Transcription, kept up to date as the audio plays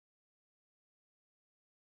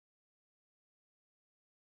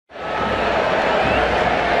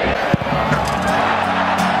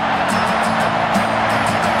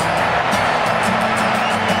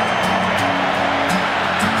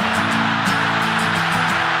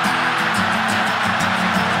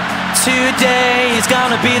Today is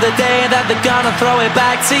gonna be the day that they're gonna throw it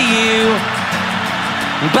back to you.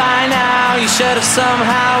 By now you should have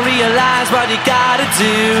somehow realized what you gotta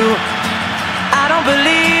do. I don't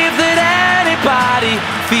believe that anybody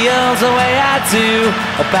feels the way I do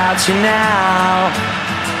about you now.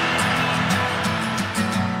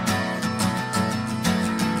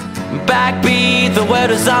 Backbeat, the word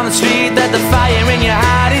is on the street that the fire in your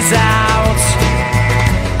heart is out.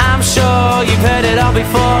 I'm sure you've heard it all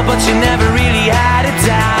before, but you never really had a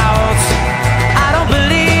doubt. I don't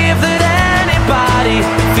believe that anybody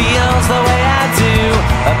feels the way I do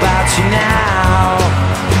about you now.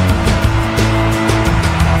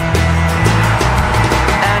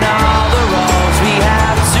 And all the roads we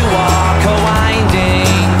have to walk are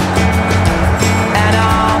winding, and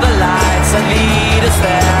all the lights that lead us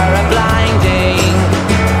there are blinding.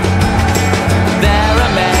 There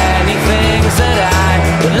are many things that I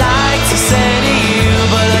would like to say to you,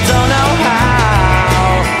 but I don't know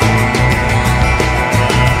how.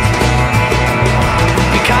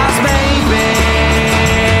 Because maybe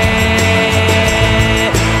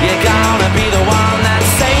you're gonna be the one that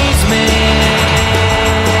saves me.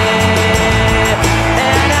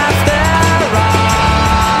 And after all,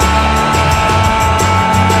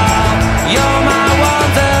 you're my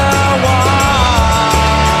Wonderwall.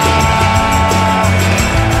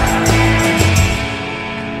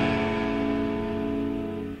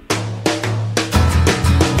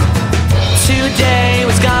 Today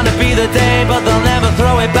was gonna be the day, but they'll never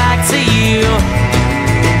throw it back to you.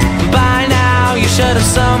 By now you should have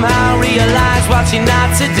somehow realized what you're not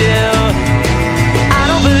to do. I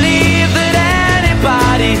don't believe that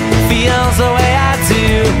anybody feels the way I do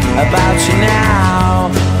about you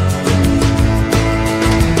now.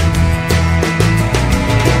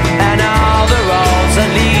 And all the roads that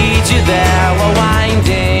lead you there